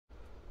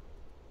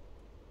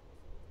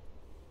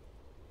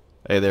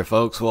Hey there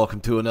folks, welcome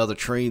to another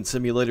train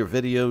simulator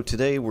video.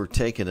 Today we're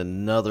taking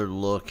another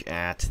look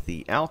at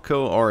the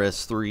Alco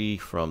RS-3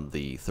 from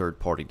the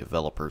third-party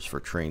developers for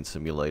Train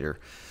Simulator.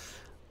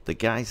 The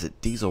guys at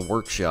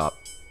DieselWorkshop.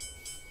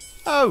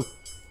 Oh!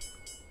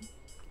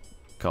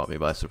 Caught me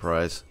by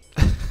surprise.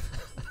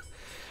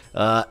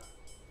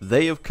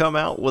 They have come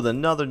out with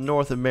another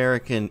North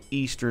American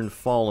Eastern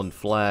Fallen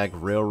Flag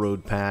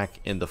Railroad pack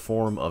in the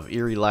form of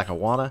Erie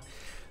Lackawanna.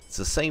 It's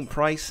the same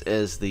price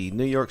as the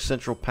New York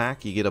Central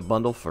pack. You get a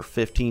bundle for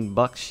 15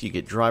 bucks. You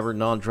get driver,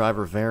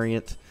 non-driver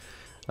variant,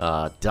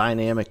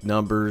 dynamic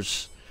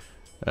numbers,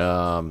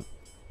 and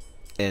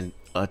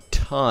a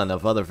ton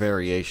of other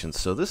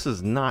variations. So this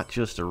is not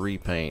just a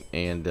repaint,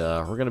 and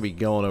we're going to be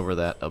going over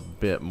that a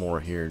bit more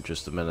here in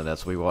just a minute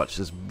as we watch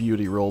this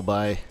beauty roll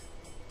by.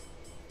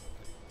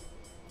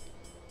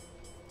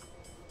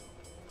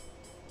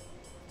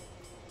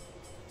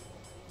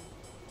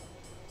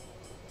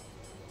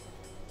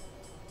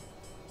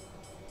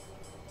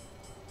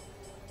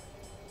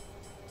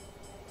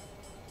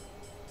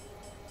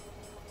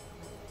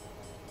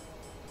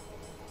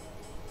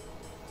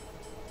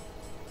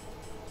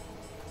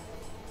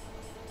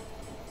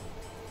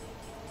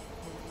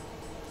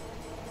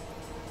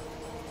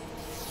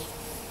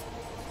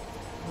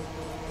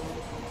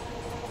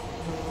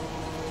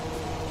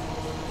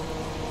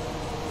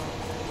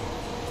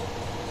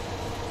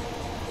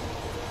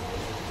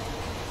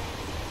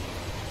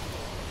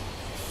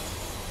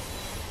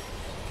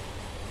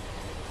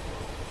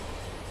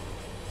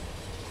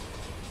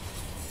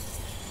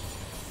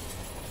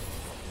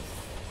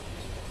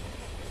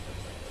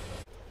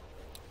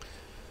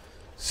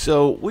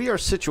 So we are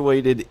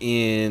situated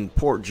in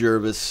Port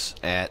Jervis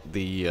at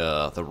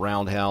the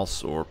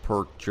Roundhouse or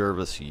Port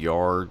Jervis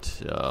Yard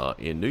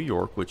in New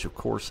York, which of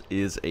course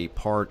is a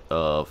part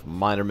of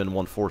Minerman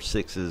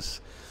 146's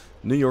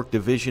New York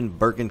Division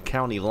Bergen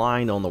County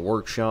line on the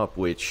workshop.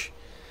 Which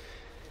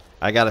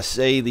I gotta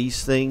say,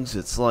 these things,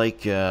 it's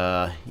like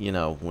you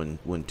know,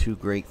 when two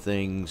great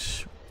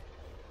things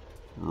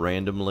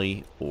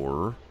randomly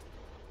or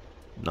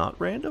not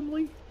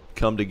randomly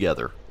come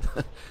together.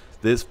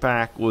 This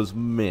pack was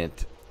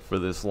meant for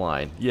this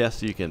line.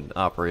 Yes, you can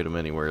operate them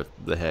anywhere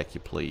the heck you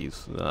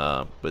please,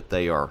 but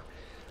they are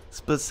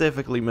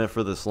specifically meant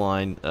for this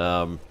line.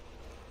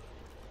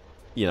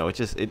 You know,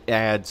 it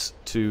adds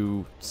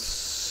to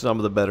some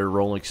of the better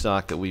rolling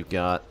stock that we've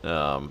got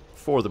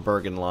for the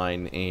Bergen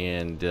line,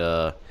 and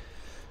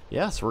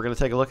yeah, so we're gonna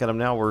take a look at them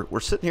now. We're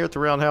sitting here at the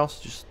Roundhouse,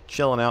 just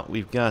chilling out.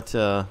 We've got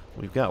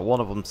one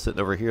of them sitting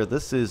over here.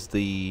 This is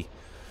the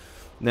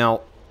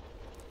now.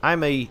 I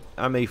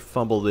may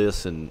fumble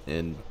this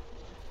and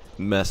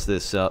mess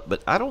this up,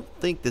 but I don't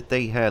think that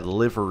they had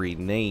livery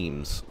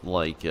names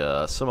like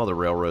some other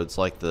railroads.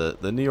 Like the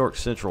New York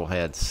Central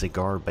had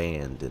Cigar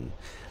Band and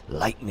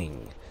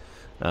Lightning.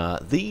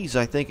 These,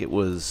 I think it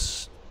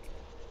was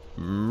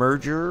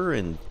merger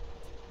and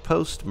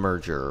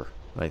post-merger,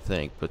 I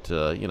think. But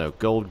you know,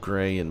 gold,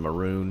 gray, and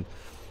maroon.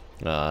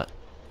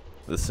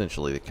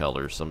 Essentially the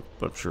colors. I'm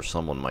sure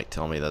someone might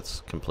tell me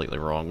that's completely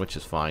wrong, which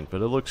is fine,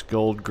 but it looks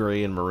gold,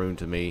 gray, and maroon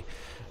to me.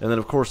 And then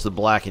of course the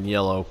black and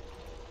yellow.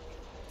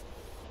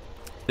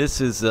 This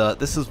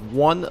is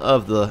one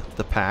of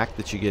the pack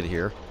that you get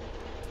here,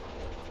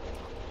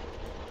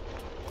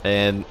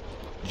 and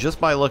just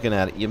by looking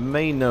at it, you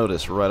may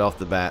notice right off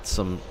the bat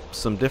some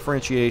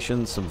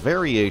differentiation, some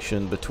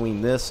variation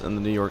between this and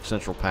the New York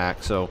Central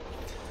pack. So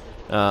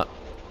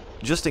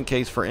just in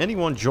case, for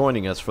anyone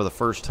joining us for the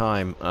first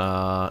time,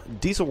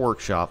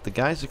 DieselWorkshop, the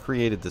guys that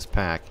created this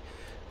pack,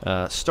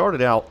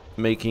 started out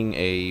making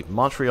a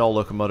Montreal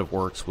Locomotive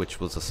Works, which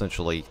was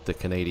essentially the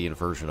Canadian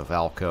version of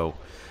Alco.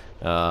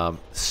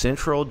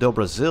 Centro do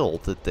Brasil,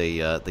 that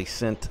they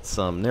sent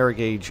some narrow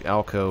gauge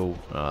Alco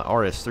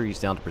RS-3s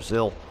down to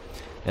Brazil,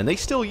 and they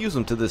still use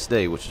them to this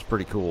day, which is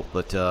pretty cool.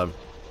 But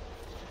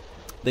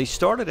they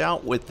started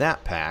out with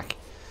that pack,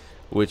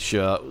 which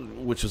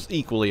was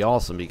equally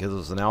awesome because it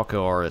was an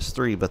Alco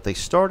RS-3, but they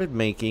started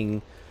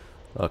making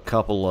a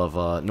couple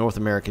of North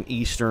American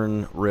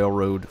Eastern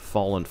Railroad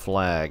Fallen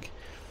Flag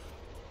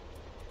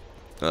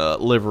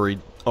liveried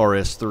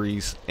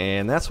RS-3s,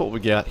 and that's what we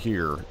got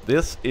here.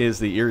 This is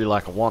the Erie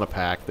Lackawanna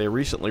pack. They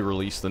recently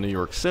released the New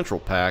York Central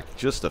pack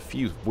just a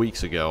few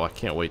weeks ago. I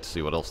can't wait to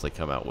see what else they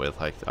come out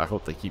with. I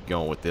hope they keep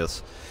going with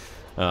this.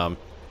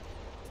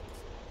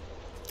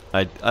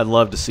 I'd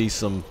love to see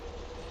some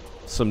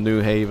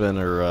New Haven,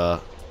 or I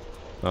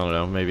don't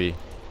know, maybe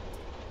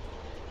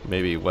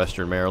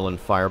Western Maryland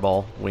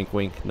Fireball, wink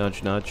wink,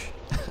 nudge nudge.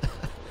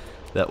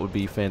 That would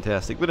be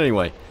fantastic. But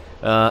anyway,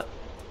 the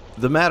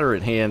matter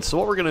at hand, so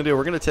what we're going to do,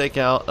 we're going to take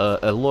out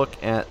a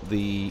look at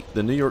the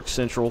New York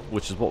Central,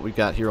 which is what we've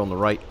got here on the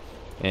right,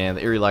 and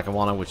the Erie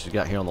Lackawanna, which we've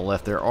got here on the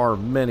left. There are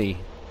many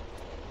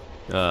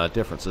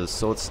differences,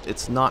 so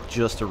it's not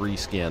just a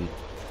reskin.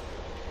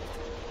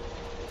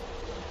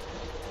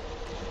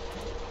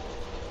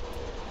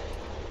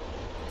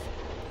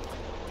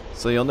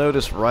 So you'll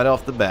notice right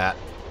off the bat,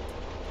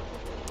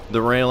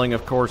 the railing,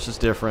 of course, is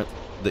different.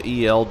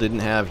 The EL didn't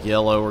have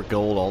yellow or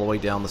gold all the way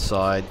down the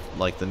side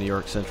like the New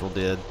York Central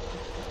did.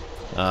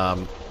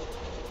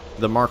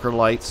 The marker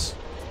lights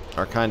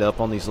are kind of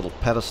up on these little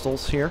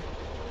pedestals here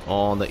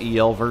on the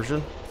EL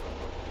version.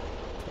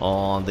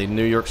 On the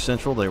New York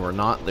Central, they were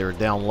not. They were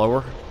down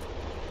lower.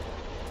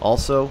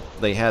 Also,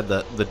 they had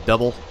the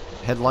double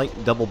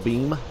headlight, double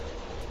beam,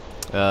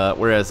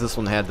 whereas this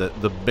one had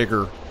the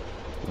bigger,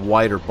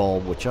 wider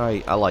bulb, which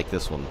I like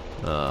this one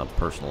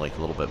personally a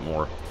little bit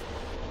more.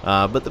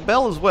 But the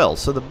bell as well.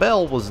 So the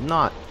bell was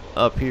not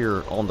up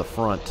here on the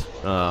front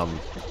of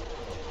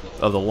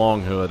the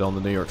long hood on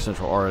the New York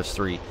Central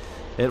RS-3.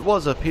 It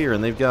was up here,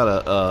 and they've got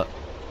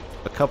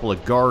a couple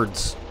of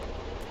guards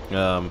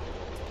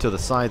to the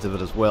sides of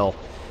it as well,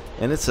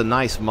 and it's a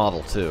nice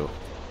model too.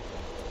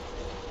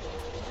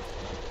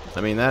 I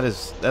mean, that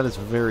is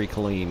very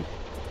clean.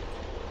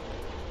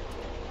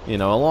 You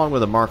know, along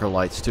with the marker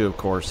lights too, of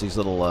course. These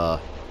little,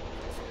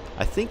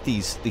 I think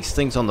these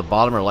things on the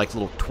bottom are like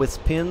little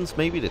twist pins,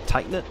 maybe to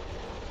tighten it.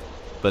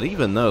 But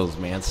even those,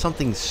 man,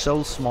 something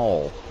so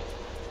small.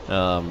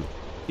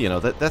 You know,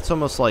 that's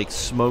almost like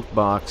smoke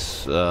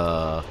box,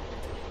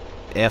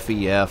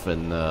 FEF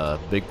and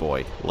big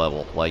boy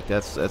level. Like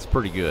that's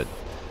pretty good.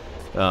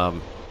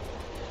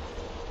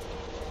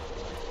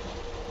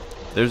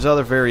 There's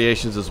other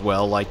variations as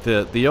well, like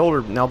the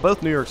older. Now,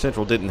 both New York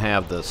Central didn't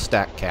have the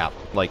stack cap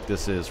like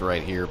this is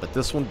right here, but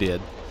this one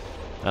did.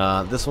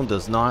 This one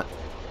does not.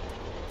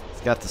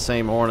 It's got the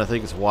same horn. I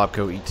think it's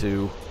Wabco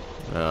E2,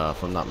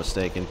 if I'm not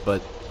mistaken.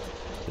 But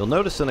you'll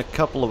notice in a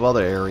couple of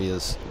other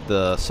areas,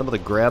 some of the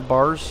grab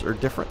bars are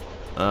different.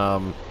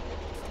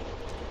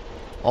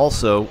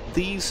 Also,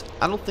 these,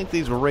 I don't think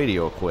these were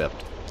radio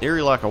equipped.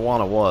 Erie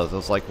Lackawanna was. That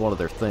was like one of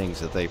their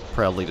things that they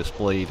proudly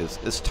displayed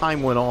as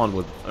time went on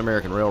with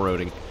American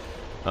railroading.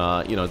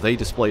 You know, they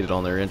displayed it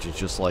on their engines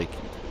just like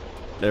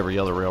every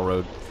other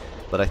railroad.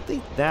 But I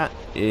think that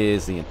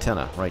is the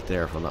antenna right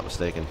there, if I'm not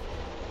mistaken.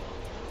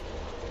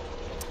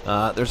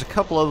 There's a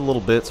couple other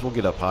little bits. We'll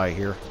get up high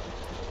here.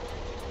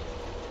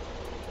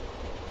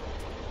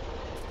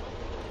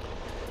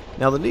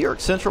 Now, the New York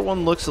Central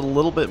one looks a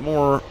little bit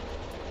more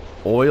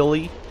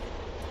oily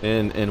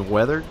and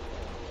weathered,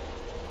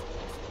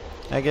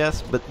 I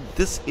guess, but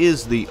this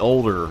is the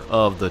older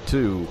of the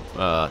two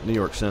New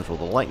York Central.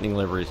 The Lightning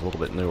livery is a little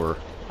bit newer,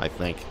 I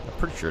think. I'm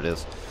pretty sure it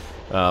is.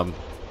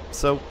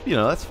 So, you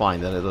know, that's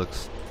fine that it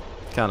looks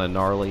kind of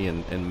gnarly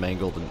and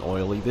mangled and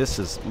oily. This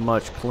is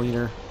much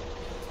cleaner.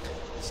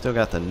 Still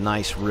got the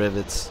nice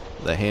rivets,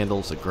 the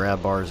handles, the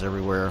grab bars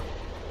everywhere.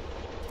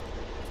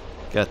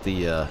 Got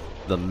the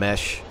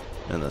mesh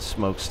and the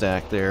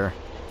smokestack there.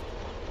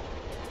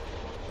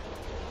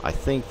 I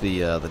think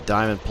the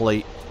diamond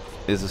plate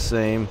is the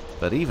same,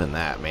 but even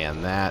that,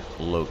 man, that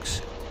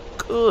looks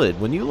good.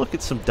 When you look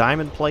at some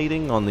diamond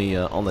plating on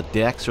the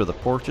decks or the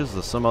porches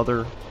of some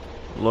other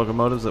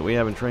locomotives that we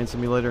have in Train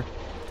Simulator,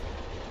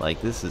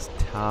 like, this is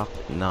top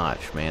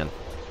notch, man.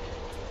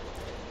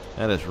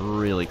 That is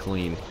really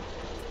clean.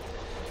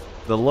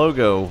 The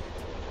logo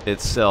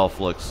itself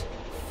looks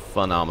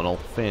phenomenal,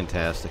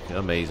 fantastic,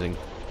 amazing,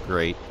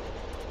 great.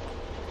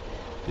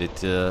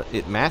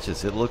 It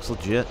matches. It looks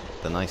legit.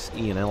 The nice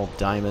E&L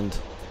diamond.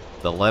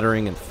 The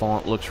lettering and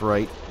font looks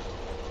right.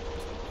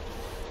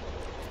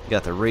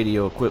 Got the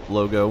radio equipped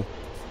logo.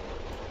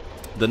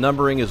 The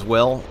numbering as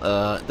well.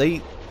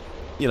 They,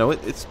 you know,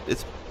 it's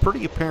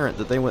pretty apparent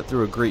that they went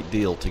through a great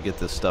deal to get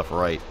this stuff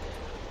right.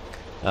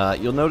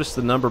 You'll notice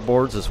the number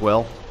boards as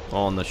well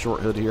on the short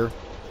hood here.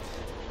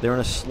 They're in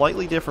a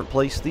slightly different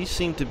place. These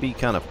seem to be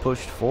kind of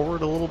pushed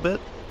forward a little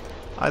bit.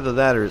 Either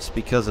that or it's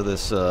because of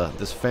this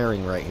this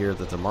fairing right here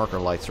that the marker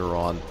lights are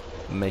on,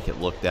 make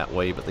it look that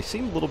way. But they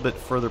seem a little bit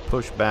further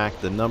pushed back.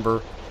 The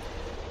number,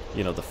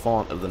 you know, the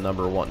font of the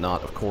number and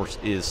whatnot, of course,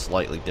 is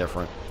slightly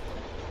different.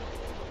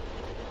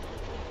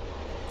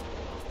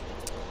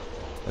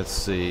 Let's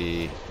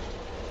see.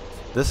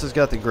 This has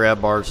got the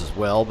grab bars as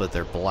well, but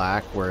they're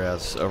black,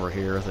 whereas over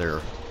here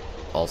they're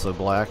also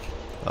black.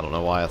 I don't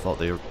know why I thought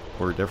they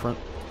were different.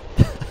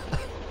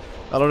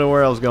 I don't know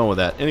where I was going with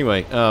that.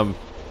 Anyway,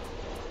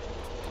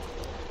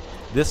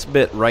 this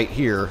bit right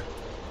here,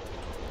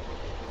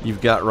 you've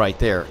got right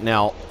there.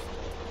 Now,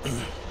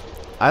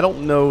 I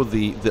don't know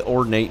the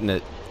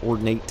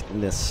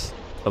ornateness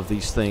of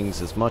these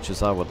things as much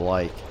as I would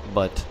like,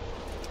 but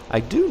I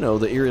do know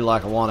that Erie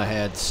Lackawanna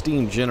had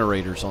steam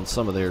generators on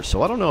some of theirs,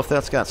 so I don't know if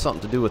that's got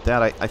something to do with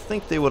that. I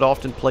think they would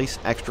often place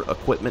extra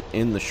equipment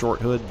in the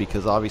short hood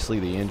because obviously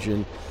the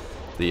engine,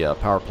 the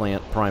power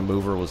plant, prime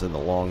mover was in the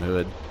long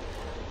hood.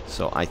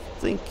 So I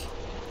think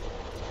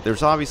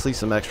there's obviously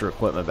some extra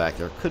equipment back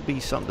there. Could be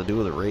something to do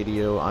with the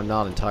radio. I'm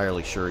not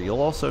entirely sure.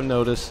 You'll also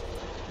notice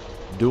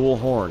dual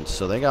horns.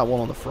 So they got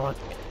one on the front.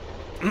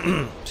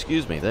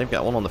 Excuse me. They've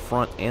got one on the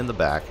front and the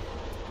back.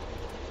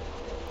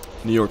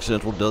 New York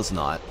Central does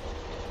not.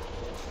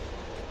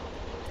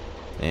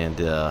 And,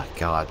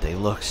 God, they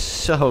look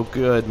so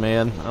good,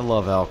 man. I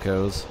love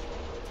Alcos.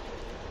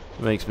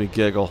 It makes me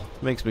giggle.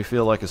 Makes me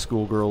feel like a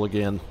schoolgirl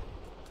again.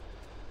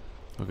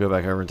 We'll go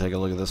back over and take a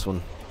look at this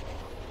one.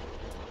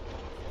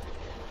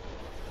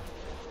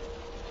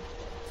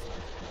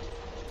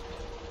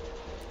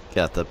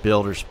 Got the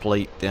builder's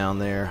plate down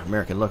there.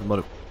 American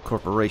Locomotive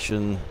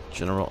Corporation,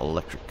 General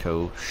Electric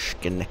Co.,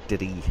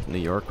 Schenectady, New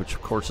York, which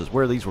of course is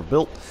where these were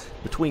built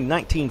between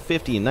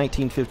 1950 and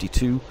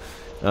 1952.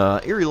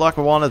 Erie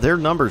Lackawanna, their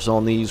numbers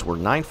on these were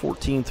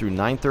 914 through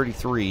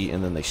 933,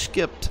 and then they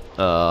skipped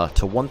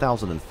to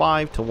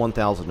 1005 to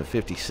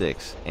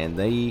 1056, and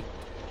they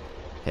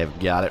have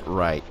got it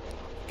right,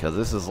 because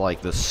this is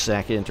like the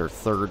second or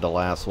third to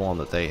last one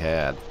that they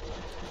had,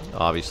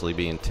 obviously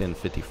being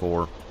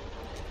 1054.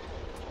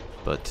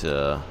 But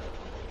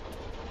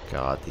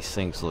God, these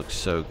things look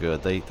so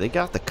good. They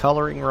got the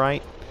coloring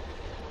right,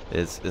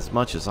 as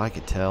much as I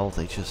could tell.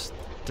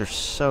 They're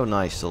so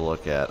nice to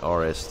look at.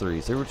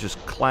 RS-3s. They were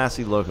just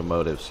classy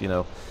locomotives. You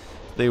know,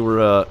 they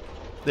were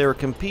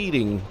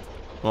competing.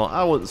 Well,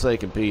 I wouldn't say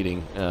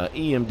competing.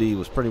 EMD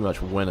was pretty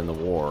much winning the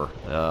war,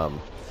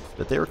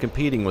 but they were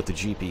competing with the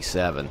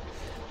GP7.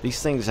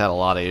 These things had a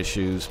lot of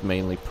issues,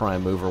 mainly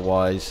prime mover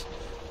wise,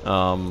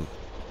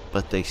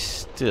 but they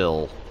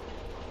still,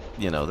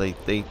 you know,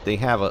 they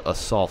have a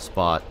soft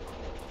spot,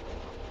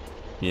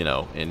 you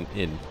know,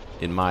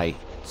 in my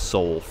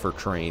soul for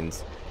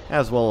trains,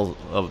 as well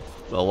as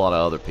a lot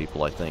of other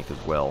people, I think, as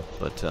well.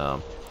 But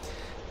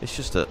it's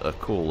just a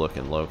cool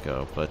looking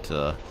loco.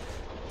 But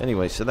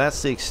anyway, so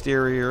that's the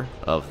exterior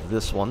of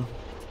this one.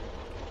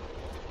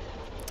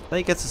 I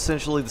think it's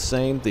essentially the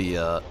same.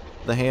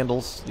 The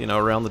handles, you know,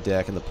 around the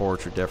deck and the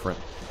porch are different.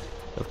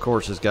 Of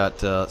course, it's got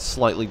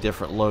slightly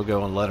different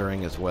logo and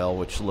lettering as well,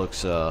 which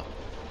looks,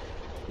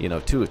 you know,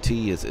 to a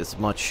T, as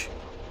much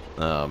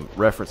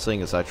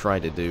referencing as I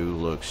tried to do,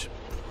 looks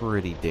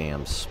pretty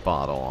damn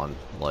spot on.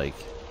 Like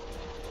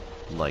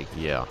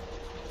yeah.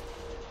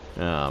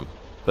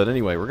 But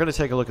anyway, we're going to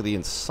take a look at the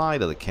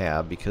inside of the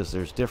cab, because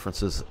there's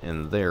differences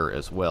in there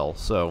as well.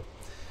 So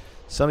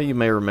some of you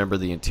may remember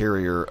the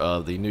interior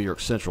of the New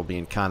York Central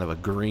being kind of a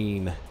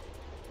green.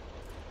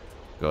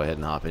 Go ahead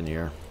and hop in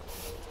here.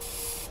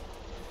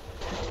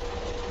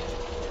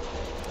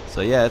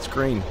 So yeah, it's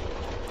green.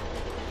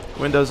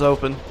 Windows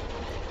open,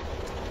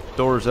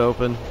 doors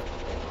open.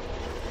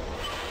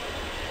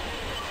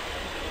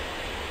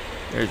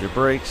 There's your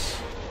brakes.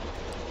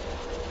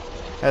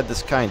 Had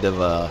this kind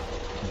of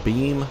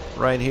beam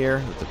right here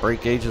that the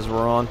brake gauges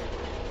were on.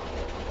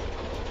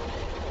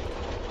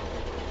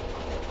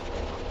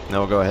 Now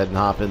we'll go ahead and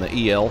hop in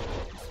the EL.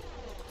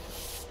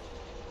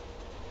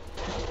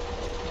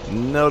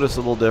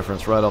 Noticeable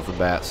difference right off the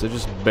bat. So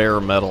just bare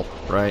metal,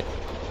 right?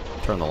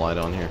 Turn the light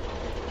on here.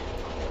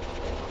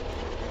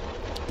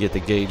 Get the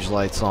gauge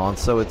lights on.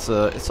 So it's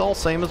all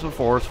same as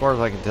before, as far as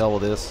I can tell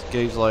with this.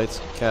 Gauge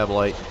lights, cab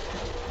light,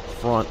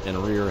 front and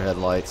rear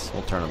headlights.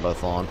 We'll turn them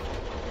both on.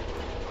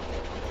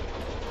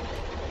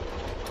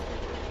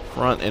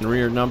 Front and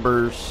rear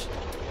numbers,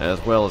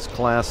 as well as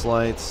class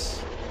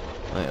lights.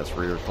 I think that's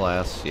rear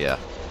class, yeah.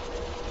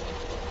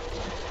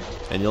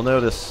 And you'll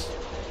notice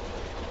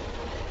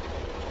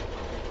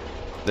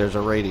there's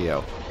a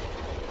radio.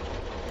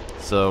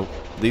 So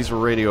these were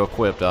radio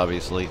equipped,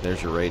 obviously.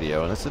 There's your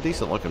radio, and it's a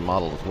decent looking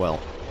model as well.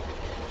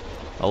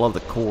 I love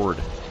the cord.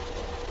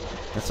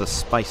 That's a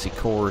spicy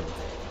cord.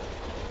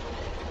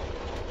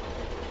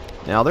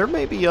 Now there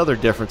may be other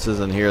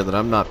differences in here that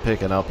I'm not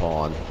picking up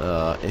on.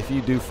 If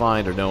you do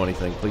find or know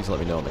anything, please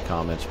let me know in the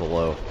comments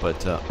below.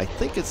 But I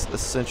think it's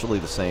essentially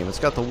the same. It's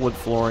got the wood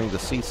flooring. The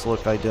seats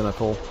look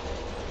identical.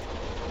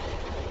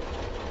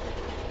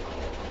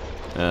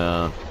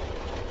 Oh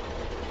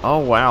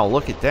wow,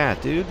 look at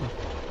that, dude.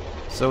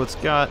 So it's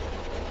got,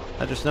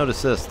 I just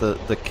noticed this,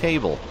 the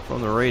cable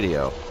from the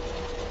radio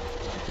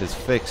is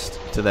fixed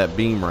to that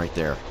beam right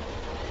there.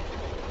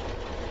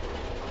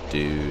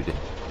 Dude,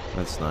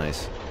 that's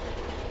nice.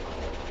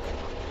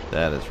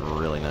 That is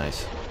really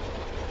nice.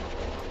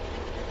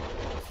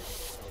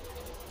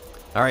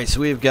 Alright,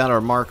 so we've got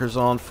our markers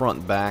on front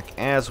and back.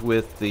 As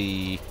with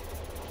the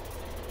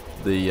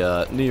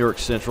New York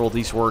Central,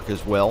 these work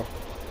as well.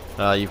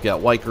 You've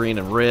got white, green,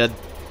 and red.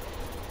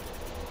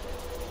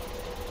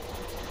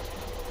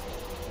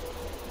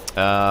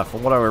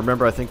 From what I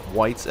remember, I think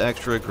white's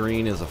extra,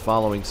 green is a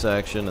following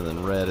section, and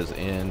then red is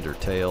end or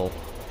tail.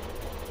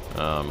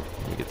 Let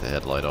me get the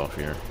headlight off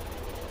here.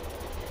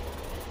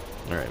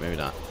 Alright, maybe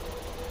not.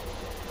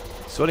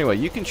 So anyway,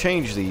 you can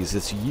change these.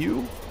 It's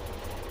U.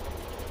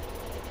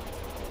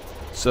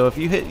 So if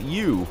you hit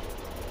U,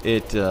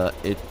 it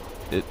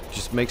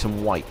just makes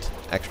them white,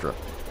 extra.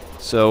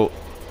 So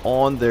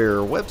on their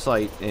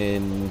website,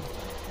 and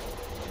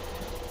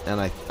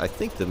I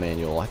think the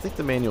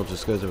manual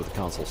just goes over the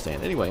console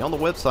stand. Anyway, on the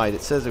website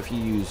it says if you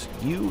use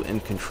U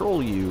and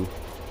Control U,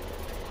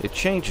 it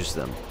changes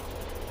them.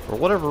 For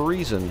whatever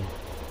reason,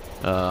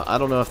 I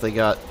don't know if they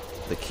got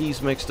the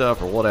keys mixed up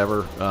or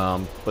whatever,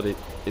 but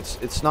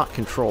it's not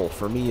Control.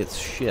 For me, it's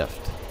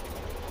Shift.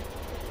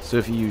 So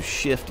if you use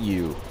Shift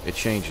U, it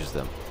changes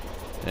them.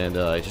 And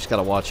you just got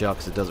to watch out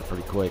because it does it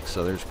pretty quick.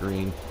 So there's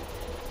green,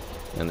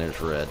 and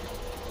there's red.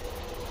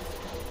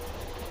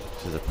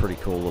 This is a pretty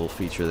cool little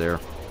feature there.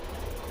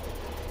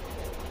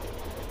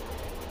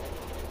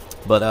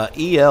 But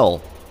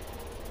EL,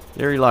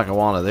 Erie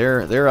Lackawanna,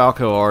 their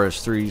Alco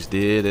RS-3s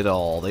did it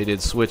all. They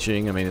did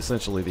switching. I mean,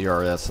 essentially the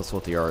RS, that's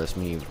what the RS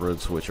means, road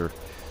switcher.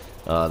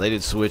 They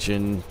did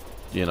switching,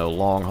 you know,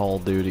 long haul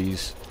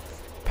duties,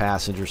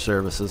 passenger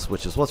services,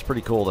 which is what's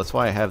pretty cool. That's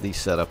why I have these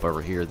set up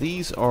over here.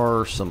 These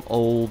are some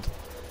old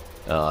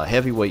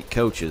heavyweight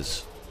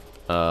coaches,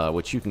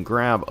 which you can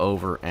grab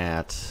over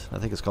at, I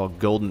think it's called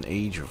Golden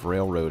Age of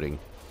Railroading.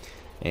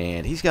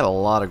 And he's got a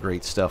lot of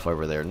great stuff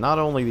over there. Not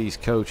only these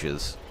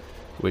coaches,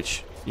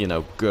 which, you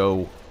know,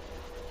 go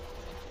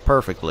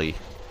perfectly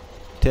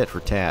tit for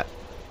tat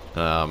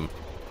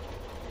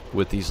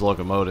with these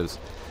locomotives,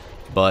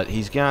 but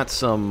he's got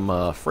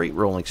some freight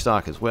rolling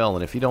stock as well.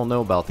 And if you don't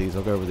know about these,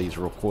 I'll go over these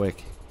real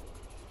quick.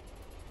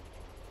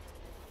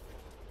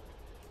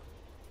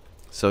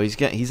 So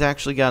he's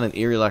actually got an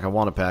Erie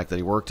Lackawanna pack that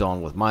he worked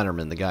on with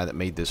Minerman, the guy that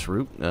made this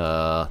route,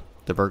 the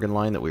Bergen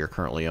line that we are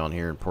currently on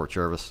here in Port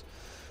Jervis.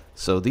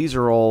 So these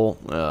are all,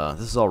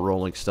 this is all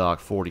rolling stock,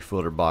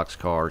 40-footer box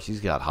cars. He's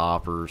got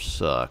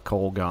hoppers,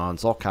 coal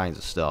guns, all kinds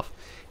of stuff.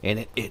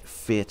 And it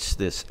fits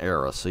this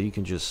era, so you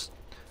can just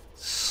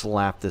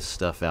slap this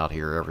stuff out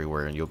here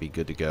everywhere and you'll be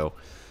good to go.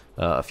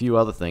 A few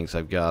other things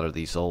I've got are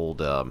these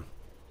old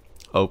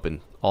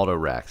open auto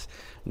racks.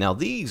 Now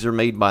these are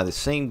made by the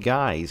same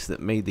guys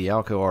that made the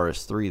Alco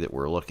RS-3 that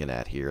we're looking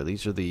at here.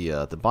 These are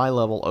the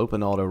bi-level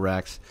open auto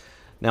racks.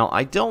 Now,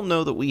 I don't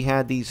know that we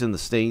had these in the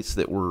States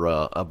that were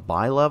a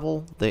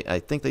bi-level. I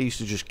think they used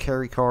to just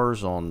carry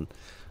cars on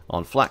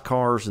flat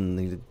cars,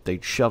 and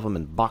they'd shove them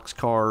in box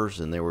cars,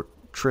 and they were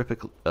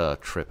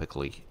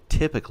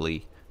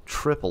typically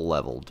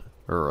triple-leveled,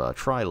 or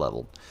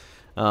tri-leveled.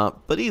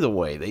 But either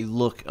way, they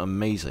look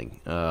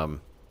amazing.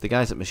 The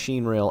guys at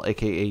Machine Rail,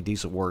 a.k.a.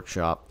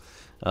 DieselWorkshop,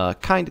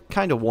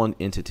 kind of one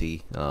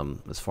entity,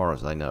 as far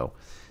as I know.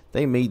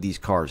 They made these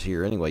cars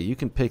here. Anyway, you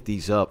can pick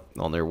these up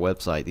on their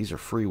website. These are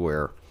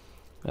freeware,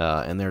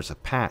 and there's a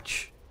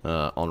patch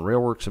on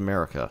Railworks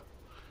America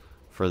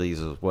for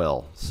these as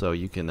well. So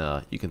you can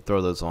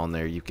throw those on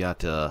there. You've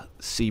got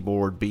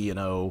Seaboard,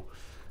 B&O,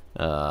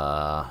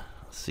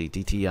 see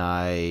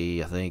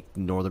DTI, I think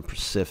Northern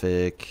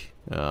Pacific,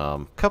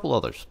 couple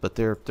others, but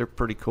they're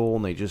pretty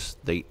cool, and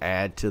they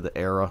add to the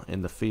era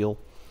and the feel.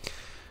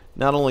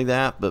 Not only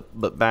that,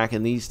 but back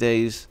in these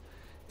days,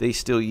 they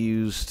still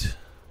used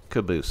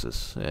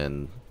cabooses,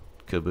 and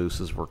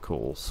cabooses were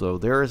cool. So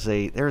there's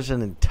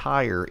an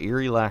entire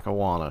Erie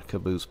Lackawanna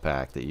caboose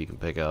pack that you can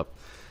pick up.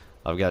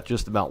 I've got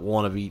just about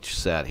one of each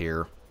set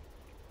here.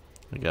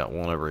 I got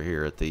one over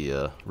here at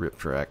the rip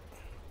track,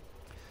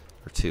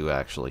 or two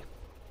actually.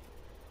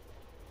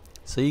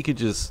 So you could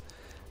just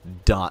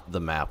dot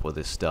the map with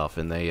this stuff,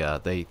 and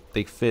they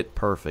fit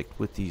perfect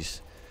with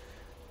these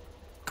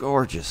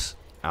gorgeous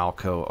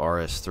Alco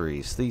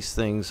RS-3s. These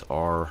things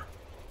are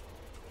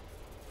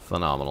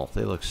phenomenal.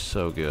 They look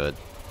so good.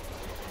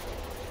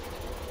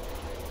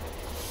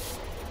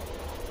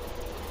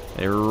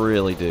 They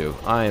really do.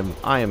 I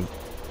am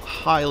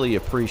highly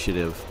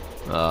appreciative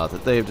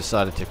that they have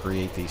decided to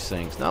create these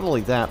things. Not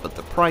only that, but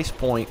the price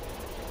point,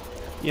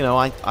 you know,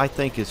 I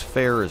think is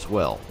fair as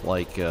well.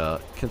 Like,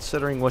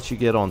 considering what you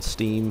get on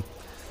Steam,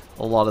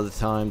 a lot of the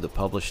time, the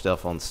published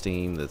stuff on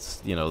Steam, that's,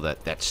 you know,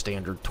 that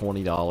standard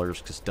 $20,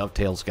 because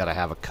Dovetail's got to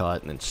have a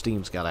cut, and then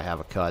Steam's got to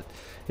have a cut.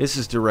 This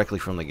is directly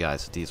from the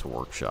guys at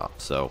DieselWorkshop,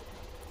 so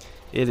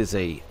it is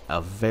a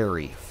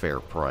very fair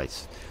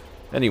price.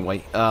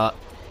 Anyway,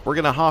 we're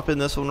going to hop in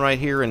this one right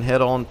here and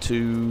head on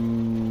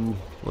to,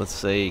 let's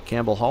say,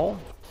 Campbell Hall.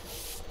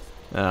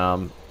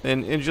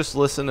 And just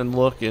listen and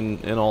look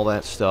and all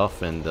that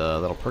stuff, and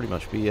that'll pretty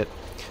much be it.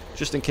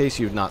 Just in case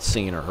you've not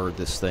seen or heard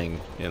this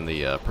thing in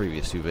the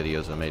previous two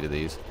videos I made of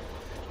these.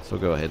 So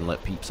go ahead and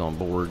let peeps on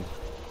board.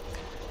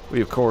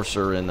 We, of course,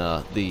 are in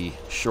the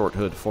short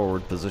hood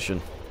forward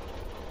position.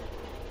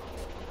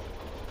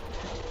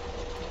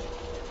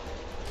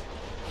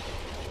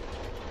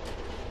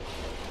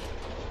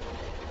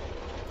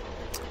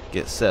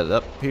 Get set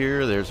up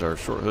here. There's our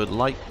short hood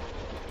light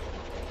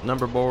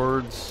number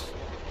boards.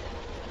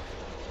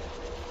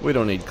 We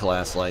don't need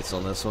class lights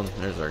on this one.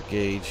 There's our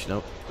gauge.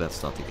 Nope,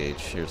 that's not the gauge.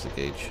 Here's the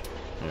gauge.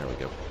 There we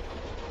go.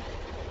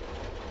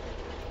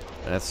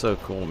 That's so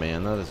cool,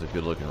 man. That is a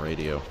good looking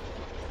radio.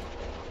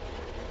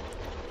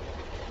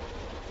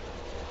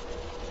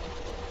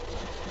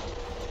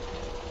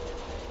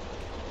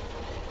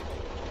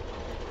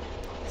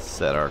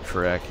 Set our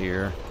track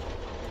here.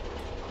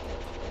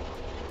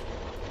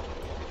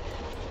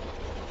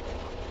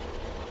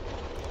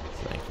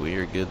 I think we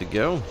are good to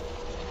go.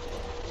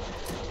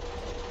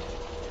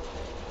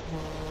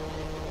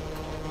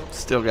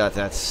 Still got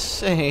that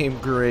same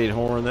great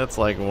horn. That's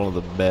like one of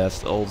the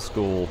best old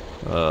school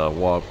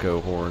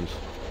Wabco horns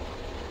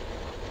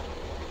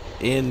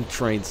in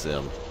train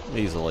sim,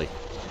 easily.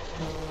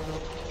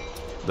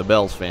 The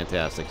bell's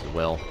fantastic as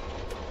well.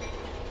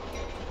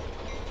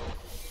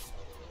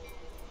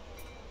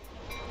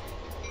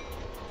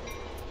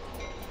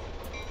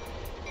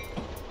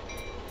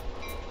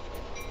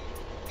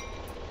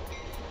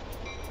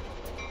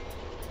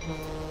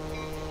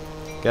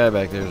 Guy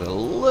back there's a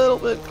little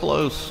bit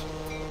close.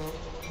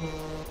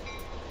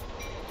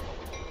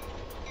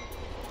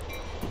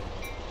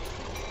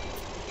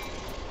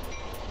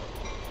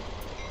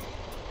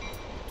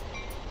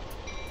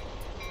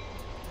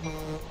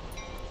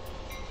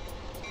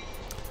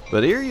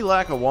 But Erie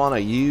Lackawanna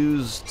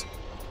used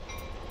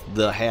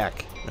the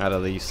heck out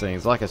of these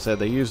things. Like I said,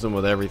 they used them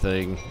with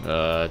everything.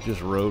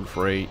 Just road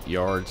freight,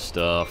 yard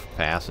stuff,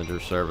 passenger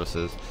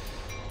services.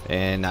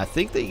 And I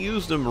think they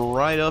used them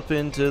right up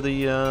into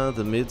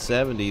the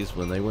mid-70s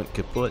when they went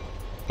kaput.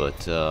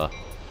 But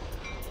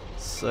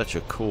such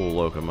a cool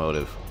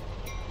locomotive.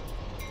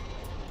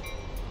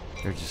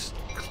 They're just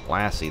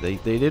classy. They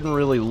didn't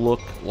really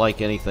look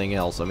like anything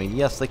else. I mean,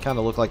 yes, they kind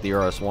of look like the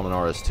RS-1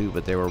 and RS-2,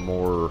 but they were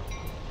more,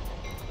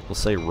 we'll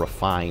say,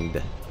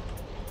 refined.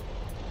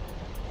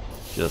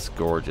 Just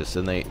gorgeous.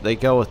 And they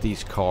go with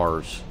these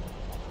cars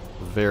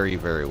very,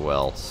 very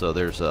well. So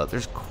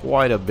there's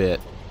quite a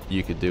bit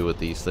you could do with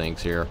these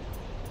things here.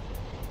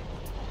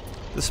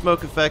 The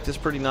smoke effect is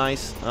pretty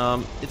nice.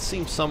 It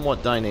seems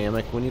somewhat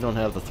dynamic. When you don't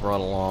have the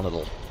throttle on,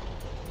 it'll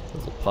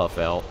puff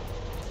out.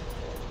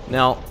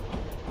 Now,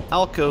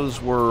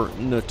 Alcos were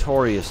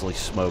notoriously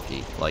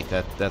smoky. Like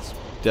that's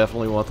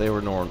definitely what they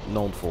were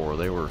known for.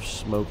 They were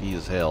smoky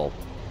as hell.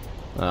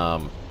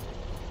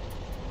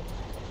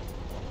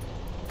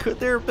 Could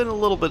there have been a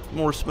little bit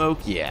more smoke?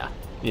 Yeah,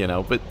 you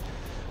know, but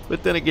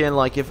then again,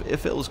 like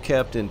if it was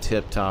kept in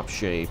tip-top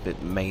shape,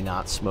 it may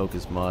not smoke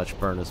as much,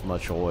 burn as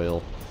much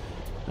oil.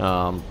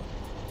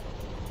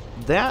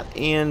 That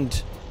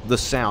and the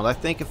sound. I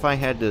think if I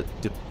had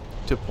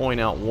to point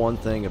out one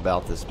thing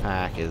about this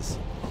pack is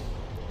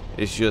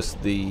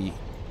just the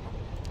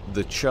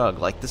chug.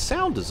 Like, the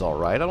sound is all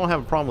right. I don't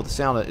have a problem with the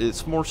sound.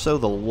 It's more so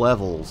the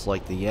levels,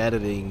 like the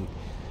editing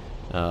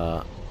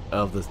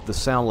of the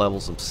sound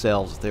levels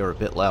themselves, if they were a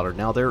bit louder.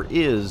 Now, there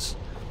is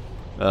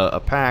a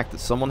pack that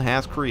someone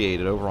has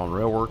created over on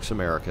Railworks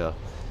America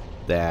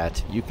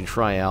that you can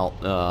try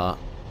out.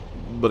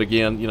 But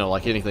again, you know,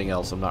 like anything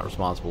else, I'm not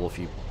responsible if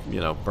you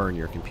burn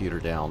your computer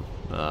down.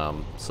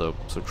 So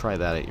try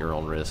that at your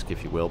own risk,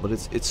 if you will. But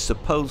it's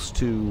supposed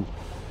to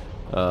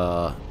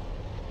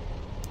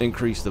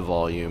increase the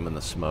volume and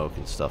the smoke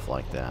and stuff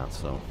like that.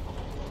 So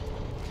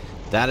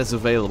that is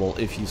available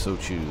if you so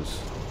choose.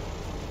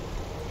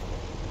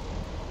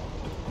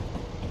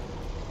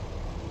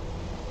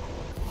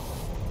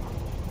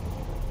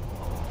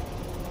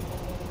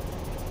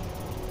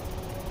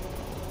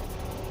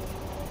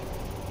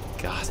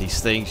 God,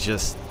 these things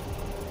just,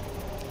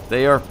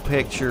 they are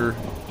picture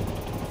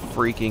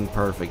freaking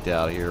perfect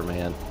out here,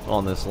 man,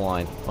 on this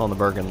line, on the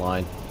Bergen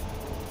line.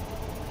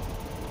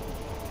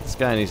 This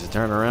guy needs to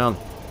turn around.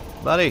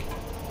 Buddy,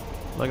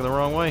 looking the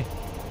wrong way.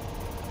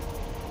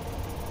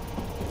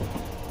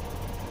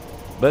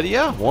 But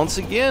yeah, once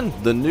again,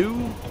 the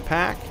new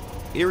pack,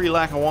 Erie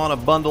Lackawanna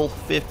bundle,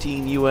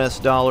 $15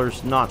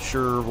 US. Not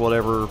sure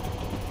whatever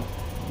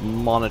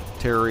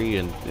monetary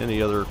and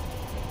any other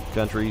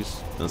countries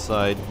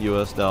inside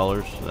US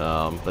dollars,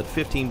 but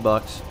 15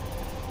 bucks.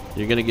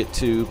 You're gonna get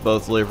two,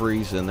 both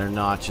liveries, and they're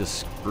not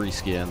just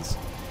reskins.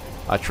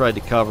 I tried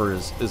to cover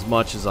as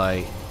much as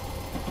I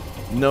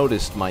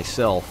noticed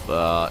myself,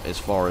 as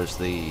far as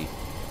the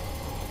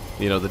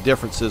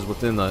differences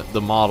within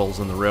the models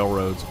and the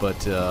railroads,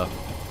 but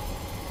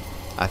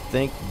I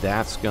think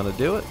that's gonna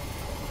do it.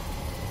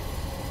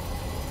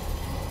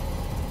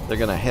 They're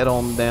gonna head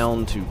on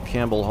down to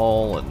Campbell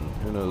Hall and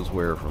who knows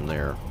where from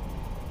there.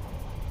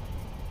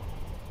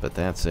 But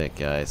that's it,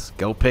 guys.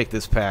 Go pick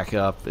this pack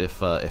up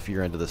if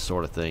you're into this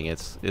sort of thing.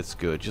 It's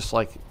good, just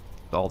like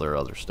all their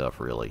other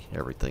stuff, really.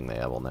 Everything they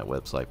have on that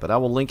website. But I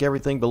will link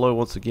everything below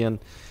once again.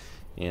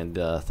 And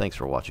thanks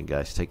for watching,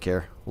 guys. Take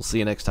care. We'll see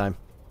you next time.